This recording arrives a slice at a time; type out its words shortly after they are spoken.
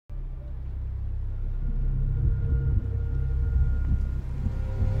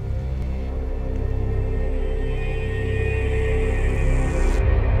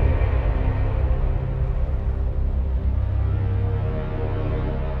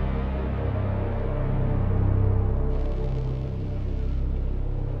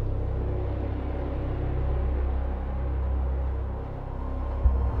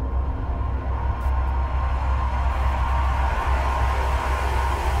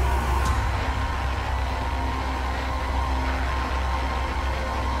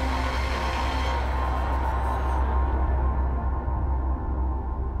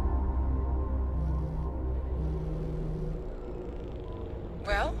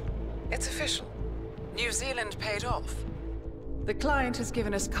It's official. New Zealand paid off. The client has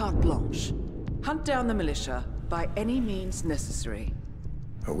given us carte blanche. Hunt down the militia by any means necessary.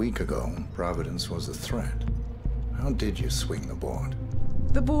 A week ago, Providence was a threat. How did you swing the board?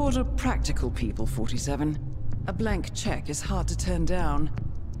 The board are practical people, 47. A blank check is hard to turn down.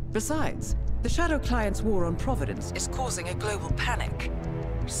 Besides, the Shadow Client's war on Providence is causing a global panic.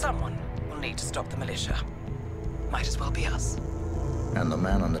 Someone will need to stop the militia. Might as well be us. And the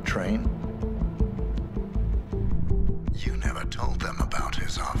man on the train? You never told them about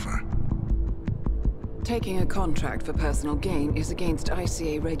his offer. Taking a contract for personal gain is against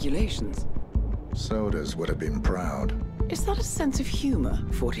ICA regulations. Sodas would have been proud. Is that a sense of humor,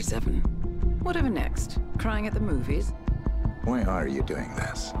 47? Whatever next? Crying at the movies? Why are you doing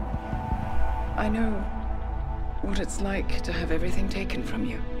this? I know what it's like to have everything taken from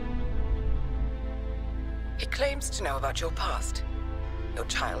you. He claims to know about your past. Your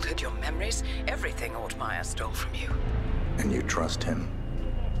childhood, your memories, everything Ortmeyer stole from you. And you trust him?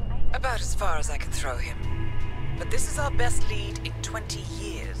 About as far as I can throw him. But this is our best lead in 20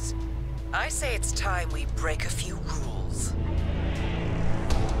 years. I say it's time we break a few rules.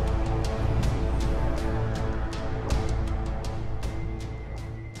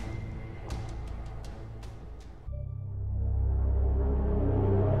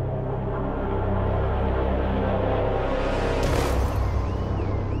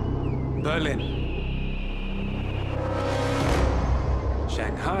 Berlin.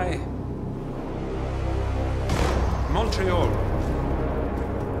 Shanghai. Montreal.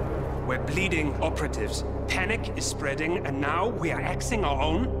 We're bleeding operatives. Panic is spreading, and now we are axing our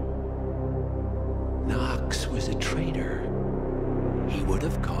own? Knox was a traitor. He would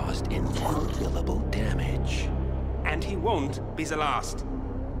have caused incalculable damage. And he won't be the last.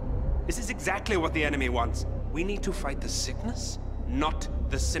 This is exactly what the enemy wants. We need to fight the sickness, not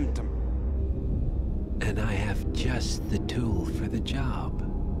the symptom. And I have just the tool for the job.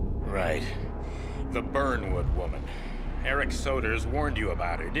 Right. The Burnwood woman. Eric Soders warned you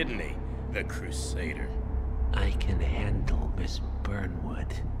about her, didn't he? The Crusader. I can handle Miss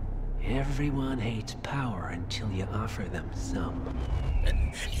Burnwood. Everyone hates power until you offer them some.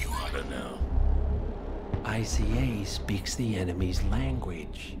 And you ought to know. ICA speaks the enemy's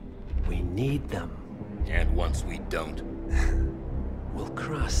language. We need them. And once we don't... We'll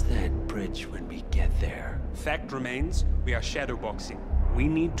cross that bridge when we get there. Fact remains, we are shadowboxing. We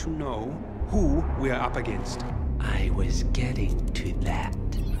need to know who we are up against. I was getting to that.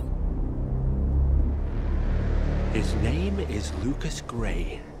 His name is Lucas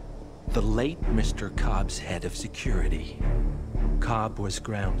Gray, the late Mr. Cobb's head of security. Cobb was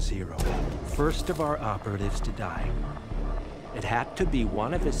ground zero, first of our operatives to die. It had to be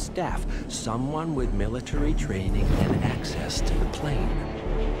one of his staff, someone with military training and access to the plane.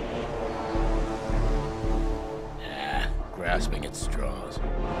 Grasping at straws.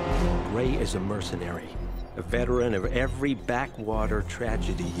 Gray is a mercenary, a veteran of every backwater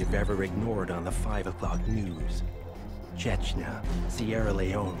tragedy you've ever ignored on the 5 o'clock news. Chechnya, Sierra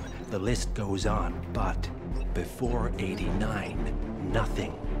Leone, the list goes on, but before '89,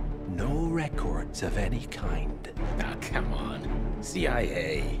 nothing. No records of any kind. Ah, come on.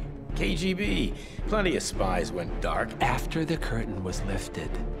 CIA, KGB, plenty of spies went dark. After the curtain was lifted,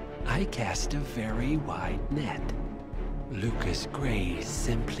 I cast a very wide net. Lucas Gray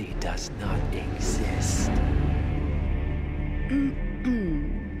simply does not exist.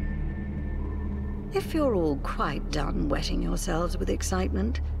 If you're all quite done wetting yourselves with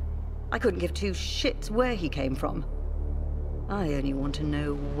excitement, I couldn't give two shits where he came from. I only want to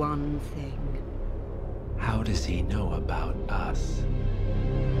know one thing. How does he know about us?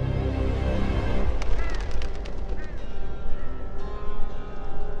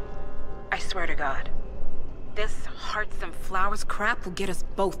 I swear to God, this hearts and flowers crap will get us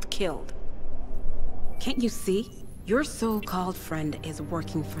both killed. Can't you see? Your so-called friend is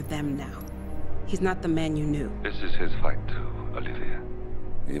working for them now. He's not the man you knew. This is his fight too, Olivia.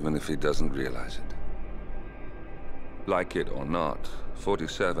 Even if he doesn't realize it. Like it or not,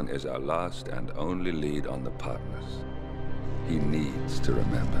 47 is our last and only lead on the partners. He needs to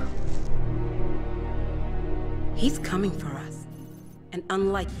remember. He's coming for us. And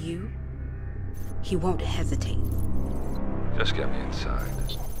unlike you, he won't hesitate. Just get me inside.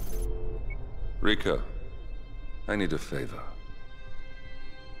 Rico, I need a favor.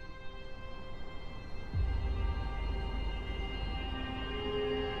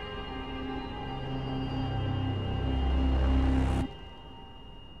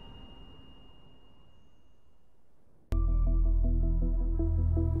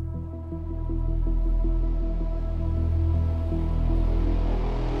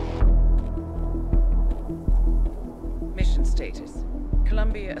 status.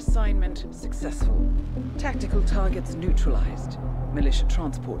 Columbia assignment successful. Tactical targets neutralized. Militia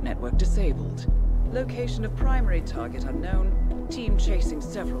transport network disabled. Location of primary target unknown. Team chasing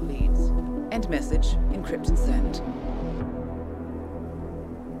several leads. End message, encrypt and send.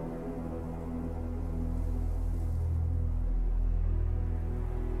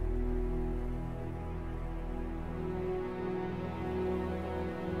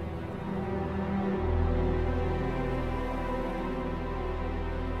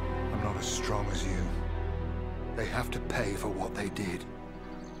 I'm not as strong as you. They have to pay for what they did.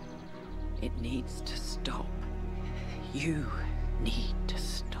 It needs to stop. You need to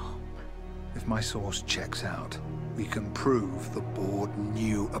stop. If my source checks out, we can prove the board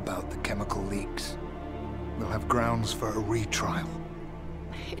knew about the chemical leaks. We'll have grounds for a retrial.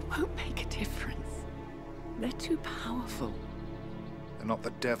 It won't make a difference. They're too powerful. They're not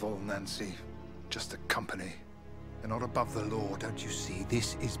the devil, Nancy. Just a company. They're not above the law, don't you see?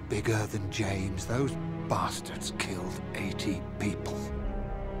 This is bigger than James. Those bastards killed 80 people.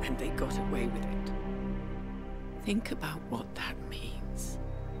 And they got away with it. Think about what that means.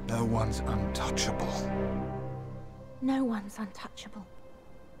 No one's untouchable. No one's untouchable.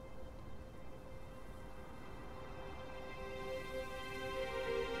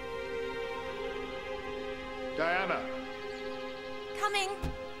 Diana! Coming!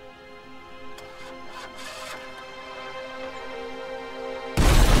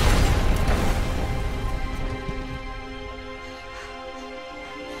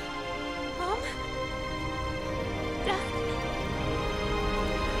 Mom? Dad?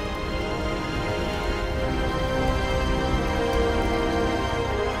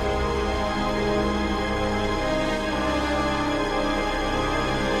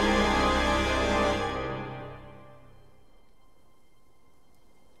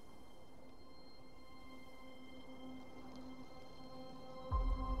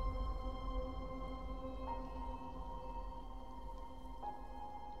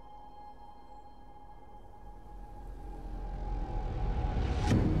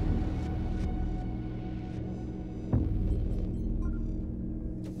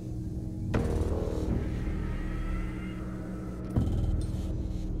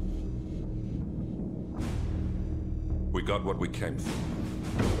 We got what we came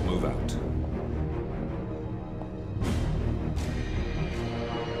for. Move out.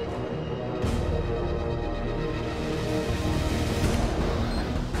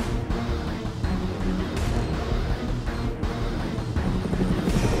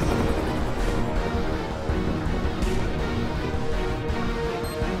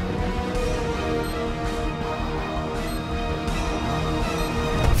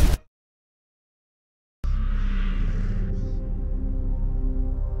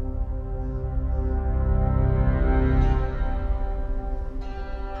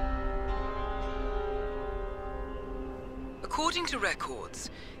 According to records,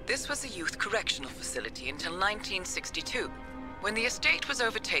 this was a youth correctional facility until 1962, when the estate was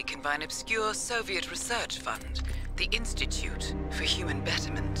overtaken by an obscure Soviet research fund, the Institute for Human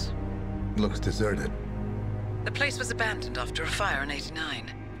Betterment. Looks deserted. The place was abandoned after a fire in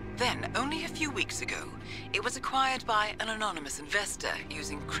 '89. Then, only a few weeks ago, it was acquired by an anonymous investor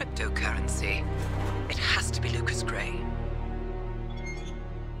using cryptocurrency. It has to be Lucas Gray.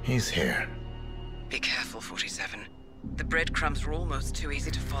 He's here. Be careful, 47. The breadcrumbs were almost too easy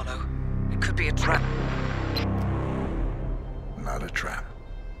to follow. It could be a trap. Not a trap.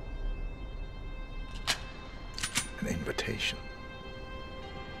 An invitation.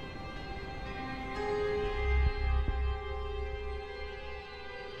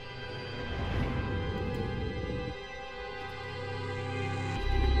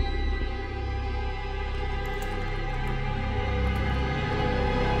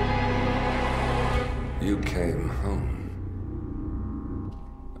 You came home.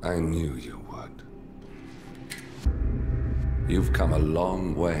 I knew you would. You've come a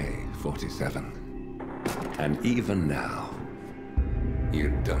long way, 47. And even now, you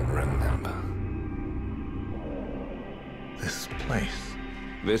don't remember. This place.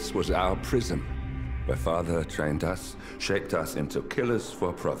 This was our prison, where Father trained us, shaped us into killers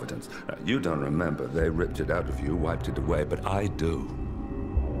for Providence. Now, you don't remember. They ripped it out of you, wiped it away, but I do.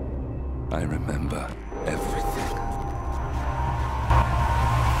 I remember everything.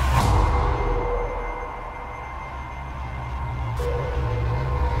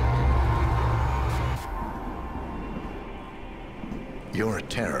 You're a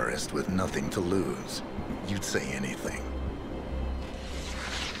terrorist with nothing to lose. You'd say anything.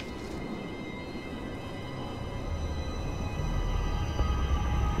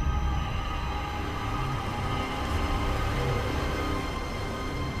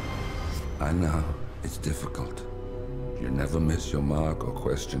 I know, it's difficult. You never miss your mark or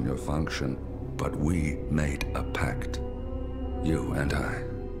question your function, but we made a pact. You and I.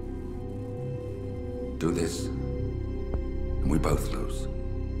 Do this, and we both lose.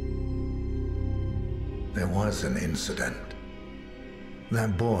 There was an incident.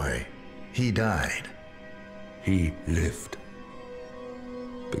 That boy, he died. He lived.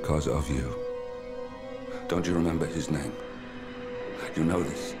 Because of you. Don't you remember his name? You know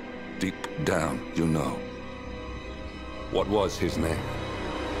this. Deep down, you know. What was his name?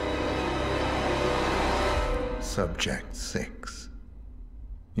 Subject 6.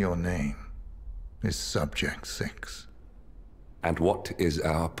 Your name is Subject 6. And what is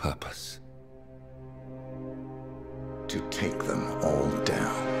our purpose? To take them all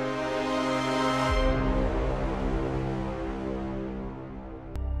down.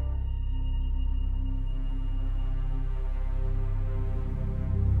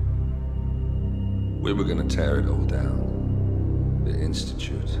 We were gonna tear it all down. The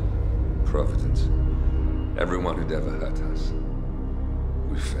Institute, Providence, everyone who'd ever hurt us.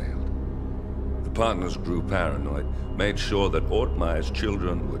 We failed. The partners grew paranoid, made sure that Ortmeyer's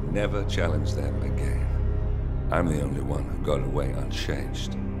children would never challenge them again. I'm the only one who got away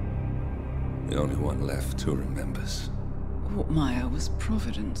unchanged. The only one left who remembers. Ortmeyer was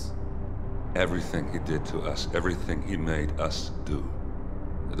Providence. Everything he did to us, everything he made us do,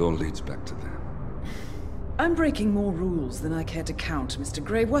 it all leads back to them. I'm breaking more rules than I care to count, Mr.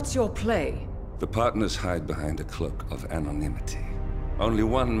 Gray. What's your play? The partners hide behind a cloak of anonymity. Only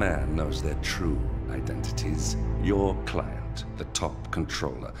one man knows their true identities. Your client, the top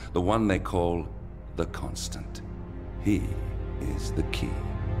controller, the one they call the Constant. He is the key.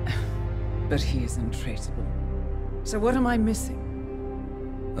 But he is untraceable. So what am I missing?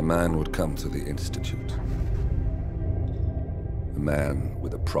 A man would come to the Institute. A man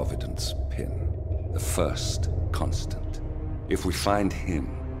with a Providence pin. The first Constant. If we find him,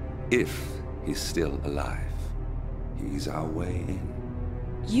 if he's still alive, he's our way in.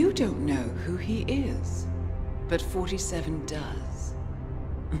 You don't know who he is, but 47 does.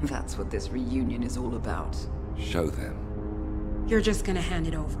 That's what this reunion is all about. Show them. You're just gonna hand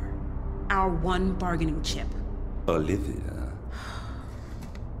it over. Our one bargaining chip. Olivia.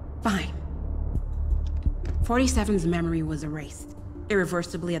 Fine. 47's memory was erased,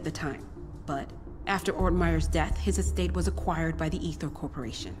 irreversibly at the time. But after Ortmeyer's death, his estate was acquired by the Ether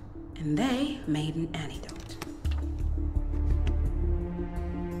Corporation. And they made an antidote.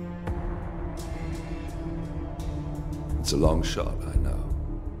 It's a long shot, I know.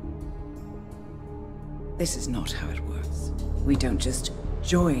 This is not how it works. We don't just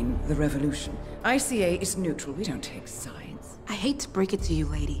join the revolution. ICA is neutral. We don't take sides. I hate to break it to you,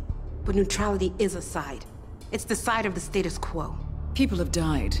 lady, but neutrality is a side. It's the side of the status quo. People have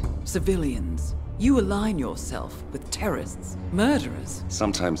died. Civilians. You align yourself with terrorists, murderers.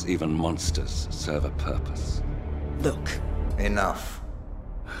 Sometimes even monsters serve a purpose. Look. Enough.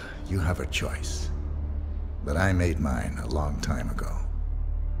 You have a choice. But I made mine a long time ago.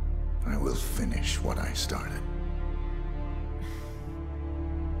 I will finish what I started.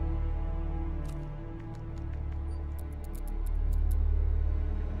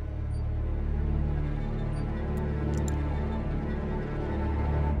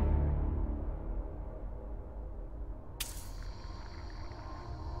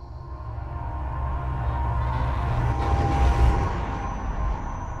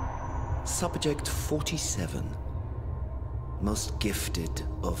 Subject 47. Most gifted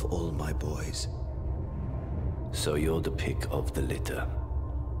of all my boys. So you're the pick of the litter.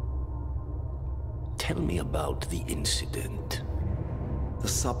 Tell me about the incident. The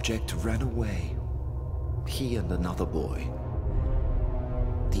subject ran away. He and another boy.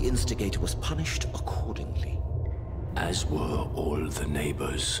 The instigator was punished accordingly. As were all the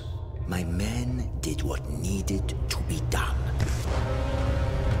neighbors. My men did what needed to be done.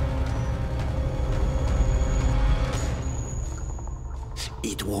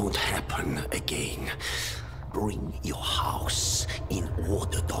 It won't happen again. Bring your house in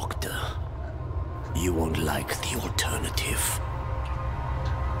order, Doctor. You won't like the alternative.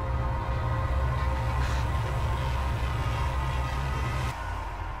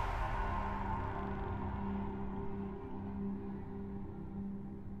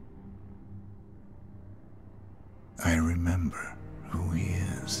 I remember who he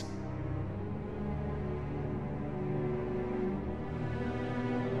is.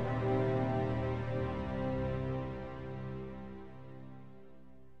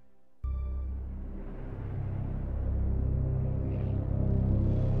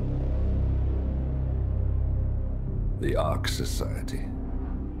 The Ark Society.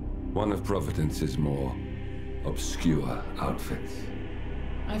 One of Providence's more obscure outfits.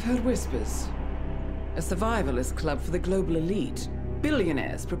 I've heard whispers. A survivalist club for the global elite.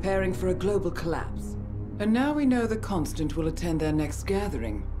 Billionaires preparing for a global collapse. And now we know the Constant will attend their next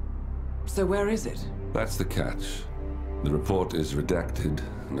gathering. So where is it? That's the catch. The report is redacted.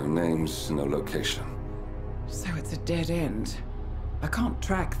 No names, no location. So it's a dead end. I can't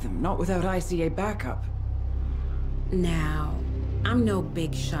track them, not without ICA backup. Now, I'm no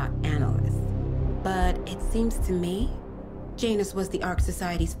big shot analyst, but it seems to me Janus was the Ark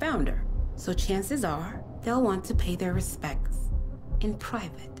Society's founder, so chances are they'll want to pay their respects in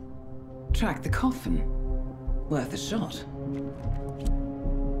private. Track the coffin. Worth a shot.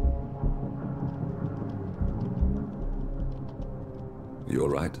 You all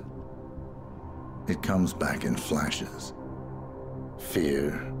right? It comes back in flashes.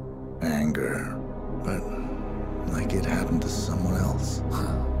 Fear, anger, but like it happened to someone else.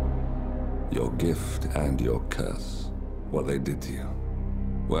 Your gift and your curse. What they did to you.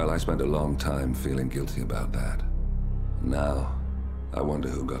 Well, I spent a long time feeling guilty about that. Now, I wonder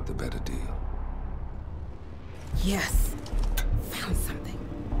who got the better deal. Yes. Found something.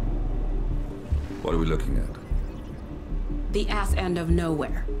 What are we looking at? The ass end of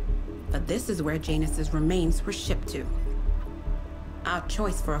nowhere. But this is where Janus's remains were shipped to. Our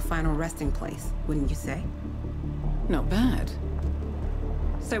choice for a final resting place, wouldn't you say? Not bad.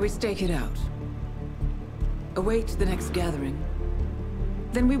 So we stake it out. Await the next gathering.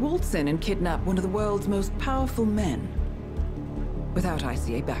 Then we waltz in and kidnap one of the world's most powerful men. Without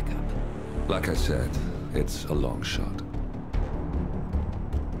ICA backup. Like I said, it's a long shot.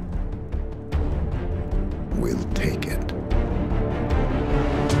 We'll take it.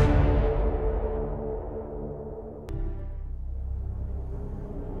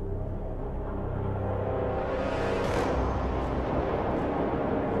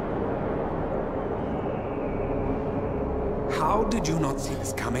 How did you not see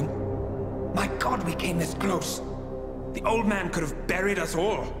this coming? My God, we came this close. The old man could have buried us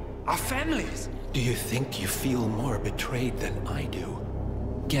all. Our families. Do you think you feel more betrayed than I do?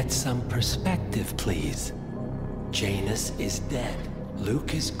 Get some perspective, please. Janus is dead.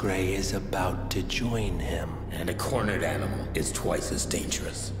 Lucas Gray is about to join him. And a cornered animal is twice as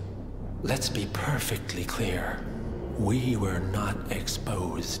dangerous. Let's be perfectly clear. We were not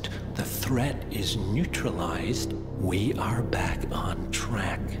exposed. The threat is neutralized. We are back on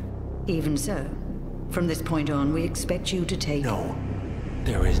track. Even so, from this point on, we expect you to take... No.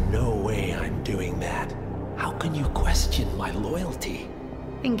 There is no way I'm doing that. How can you question my loyalty?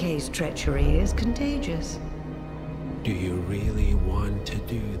 In case treachery is contagious. Do you really want to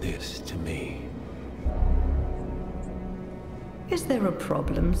do this to me? Is there a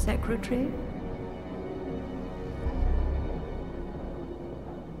problem, Secretary?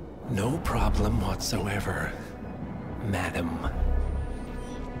 No problem whatsoever, Madam.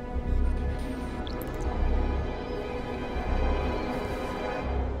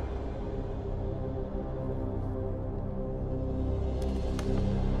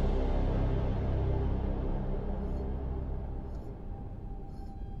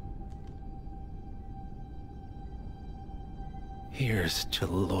 Here's to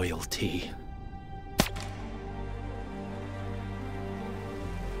loyalty.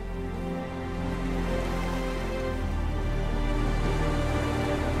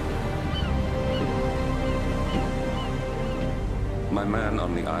 My man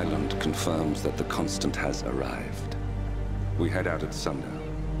on the island confirms that the Constant has arrived. We head out at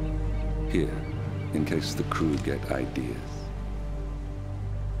sundown. Here, in case the crew get ideas.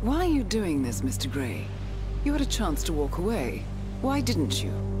 Why are you doing this, Mr. Gray? You had a chance to walk away. Why didn't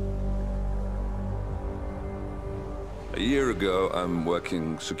you? A year ago, I'm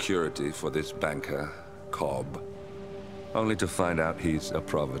working security for this banker, Cobb, only to find out he's a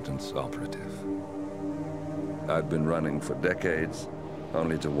Providence operative. I'd been running for decades,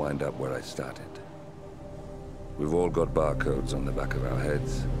 only to wind up where I started. We've all got barcodes on the back of our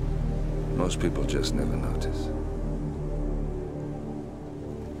heads. Most people just never notice.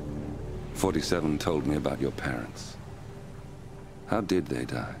 47 told me about your parents. How did they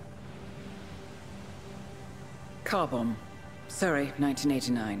die? Car bomb. Surrey,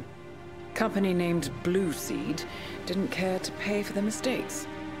 1989. Company named Blue Seed didn't care to pay for their mistakes.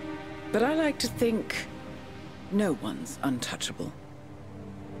 But I like to think no one's untouchable.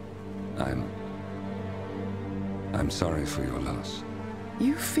 I'm sorry for your loss.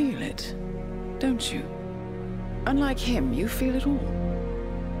 You feel it, don't you? Unlike him, you feel it all.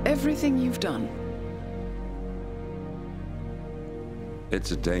 Everything you've done.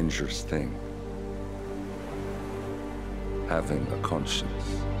 It's a dangerous thing. Having a conscience.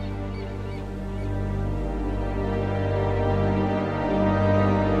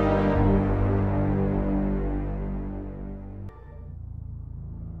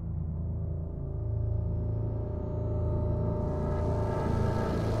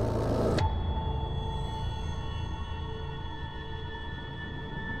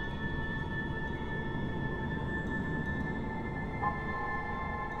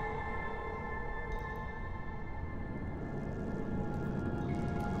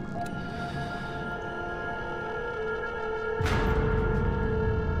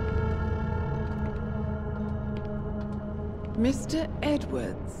 Mr.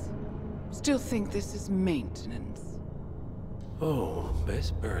 Edwards. Still think this is maintenance? Oh, Miss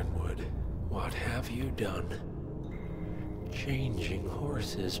Burnwood, what have you done? Changing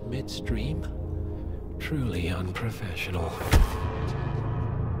horses midstream? Truly unprofessional.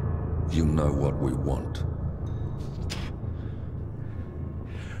 You know what we want.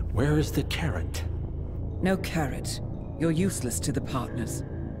 Where is the carrot? No carrot. You're useless to the partners.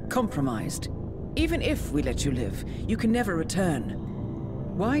 Compromised. Even if we let you live, you can never return.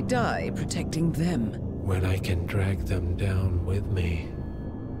 Why die protecting them? When I can drag them down with me.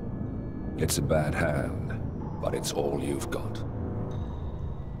 It's a bad hand, but it's all you've got.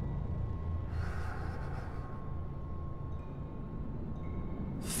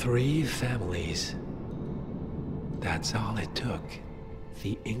 Three families. That's all it took.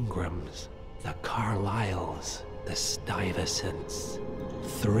 The Ingrams, the Carlyles, the Stuyvesants.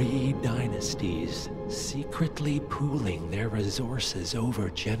 3 dynasties secretly pooling their resources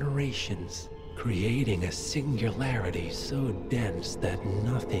over generations, creating a singularity so dense that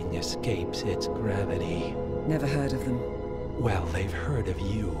nothing escapes its gravity. Never heard of them. Well, they've heard of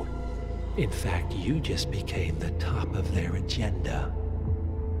you. In fact, you just became the top of their agenda.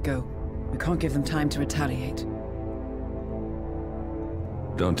 Go. We can't give them time to retaliate.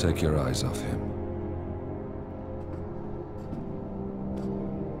 Don't take your eyes off him.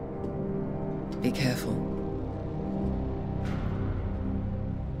 Be careful.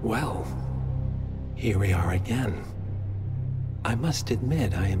 Well, here we are again. I must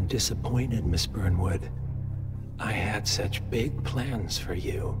admit I am disappointed, Miss Burnwood. I had such big plans for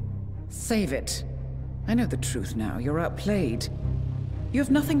you. Save it. I know the truth now. You're outplayed. You have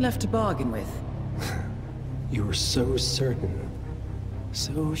nothing left to bargain with. You were so certain.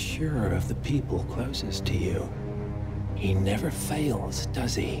 So sure of the people closest to you. He never fails,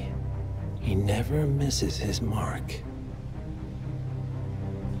 does he? He never misses his mark.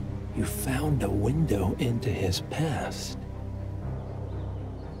 You found a window into his past.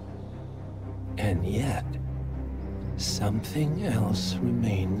 And yet, something else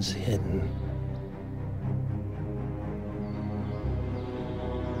remains hidden.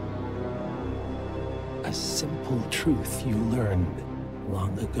 A simple truth you learned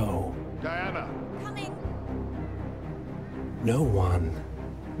long ago. Diana! Coming! No one,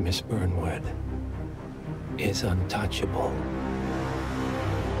 Miss Burnwood, is untouchable.